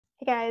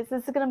Hey guys,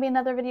 this is going to be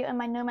another video in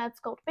my Nomad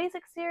Sculpt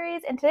Basics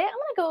series, and today I'm going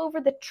to go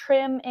over the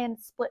trim and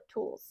split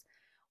tools,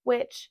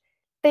 which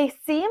they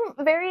seem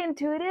very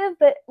intuitive,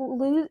 but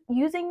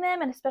using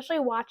them, and especially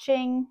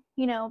watching,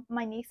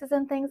 my nieces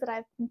and things that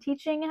I've been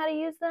teaching how to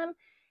use them,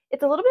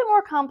 it's a little bit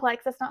more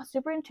complex. It's not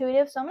super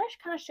intuitive, so I'm going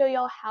to kind of show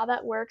y'all how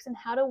that works and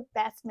how to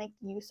best make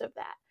use of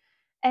that.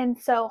 And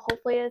so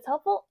hopefully it's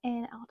helpful,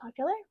 and I'll talk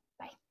to you later.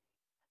 Bye.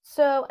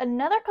 So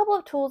another couple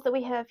of tools that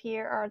we have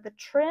here are the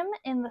trim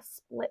and the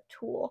split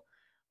tool,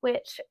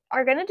 which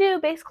are going to do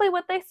basically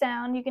what they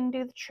sound. You can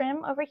do the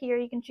trim over here.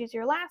 You can choose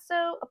your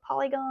lasso, a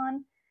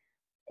polygon,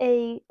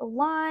 a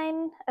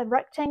line, a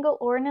rectangle,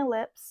 or an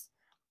ellipse.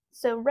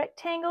 So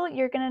rectangle,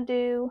 you're going to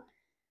do,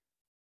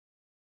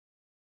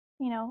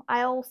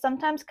 I'll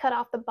sometimes cut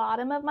off the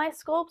bottom of my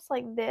sculpts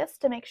like this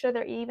to make sure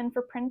they're even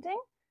for printing.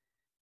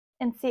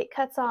 And see, it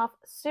cuts off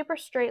super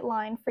straight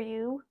line for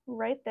you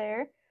right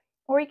there.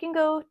 Or you can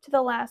go to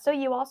the lasso.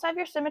 You also have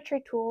your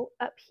symmetry tool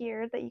up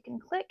here that you can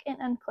click and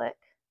unclick.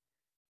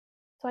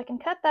 So I can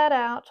cut that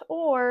out,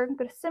 or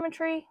go to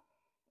symmetry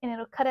and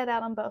it'll cut it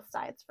out on both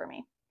sides for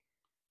me.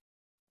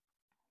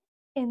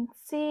 And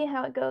see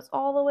how it goes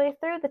all the way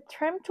through. The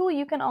trim tool,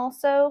 you can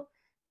also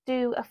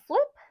do a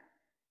flip.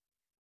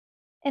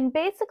 And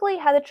basically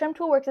how the trim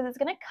tool works is it's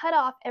going to cut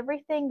off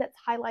everything that's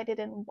highlighted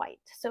in white.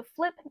 So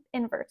flip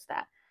inverts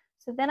that.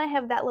 So then I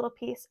have that little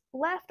piece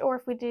left, or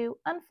if we do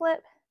unflip,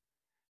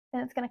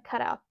 then it's going to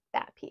cut out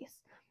that piece.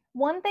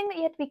 One thing that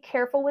you have to be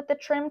careful with the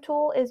trim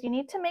tool is you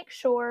need to make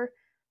sure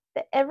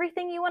that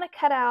everything you want to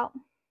cut out,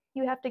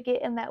 you have to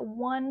get in that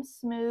one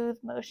smooth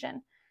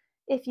motion.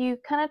 If you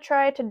kind of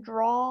try to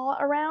draw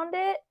around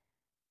it,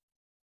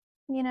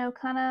 kind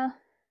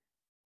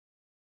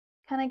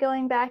of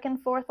going back and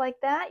forth like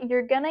that,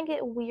 you're going to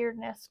get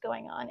weirdness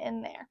going on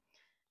in there.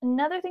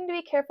 Another thing to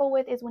be careful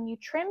with is when you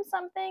trim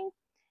something,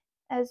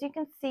 as you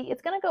can see,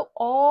 it's going to go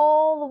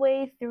all the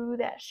way through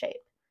that shape.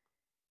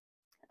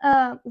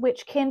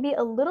 Which can be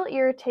a little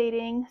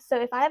irritating. So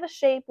if I have a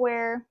shape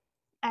where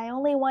I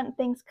only want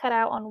things cut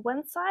out on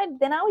one side,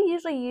 then I will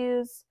usually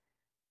use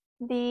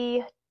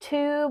the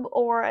tube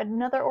or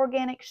another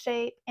organic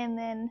shape and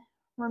then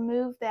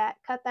remove that,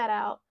 cut that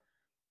out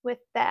with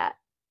that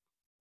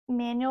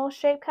manual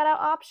shape cutout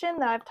option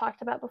that I've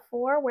talked about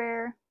before,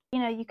 where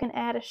you can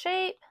add a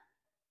shape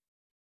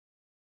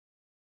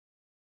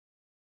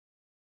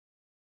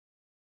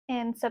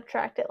and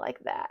subtract it like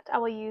that. I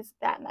will use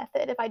that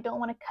method if I don't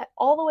want to cut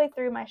all the way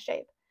through my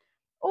shape.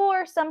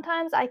 Or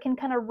sometimes I can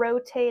kind of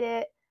rotate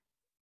it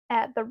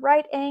at the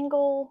right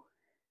angle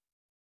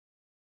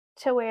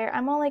to where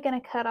I'm only going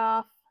to cut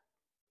off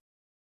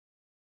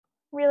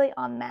really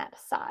on that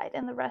side,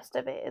 and the rest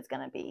of it is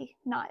going to be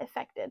not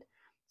affected.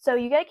 So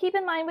you got to keep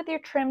in mind with your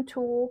trim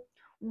tool,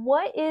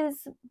 what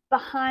is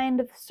behind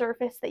the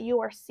surface that you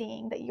are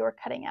seeing that you're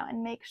cutting out,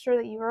 and make sure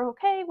that you are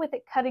okay with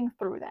it cutting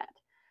through that.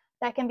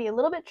 That can be a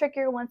little bit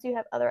trickier once you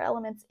have other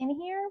elements in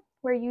here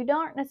where you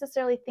aren't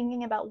necessarily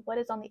thinking about what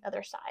is on the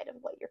other side of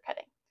what you're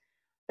cutting.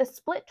 The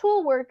split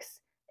tool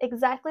works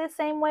exactly the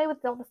same way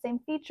with all the same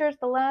features,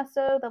 the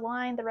lasso, the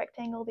line, the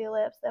rectangle, the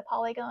ellipse, the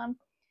polygon.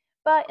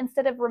 But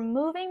instead of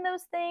removing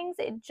those things,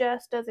 it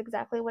just does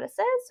exactly what it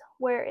says,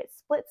 where it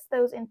splits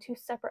those into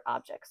separate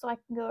objects. So I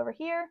can go over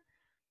here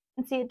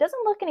and see it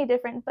doesn't look any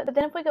different, but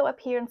then if we go up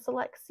here and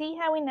select, see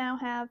how we now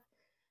have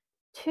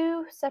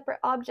two separate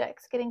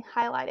objects getting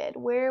highlighted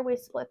where we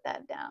split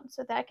that down.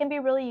 So that can be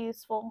really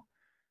useful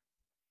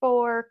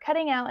for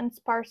cutting out and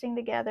sparsing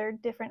together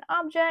different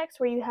objects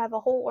where you have a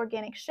whole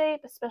organic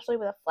shape, especially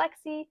with a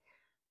flexi,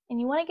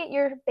 and you want to get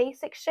your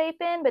basic shape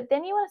in, but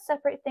then you want to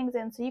separate things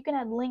in so you can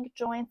add link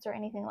joints or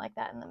anything like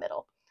that in the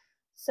middle.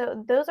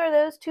 So those are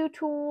those two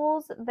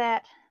tools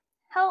that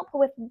help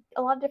with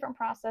a lot of different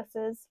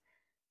processes.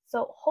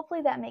 So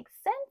hopefully that makes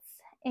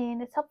sense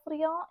and it's helpful to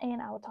y'all,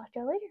 and I will talk to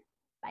y'all later.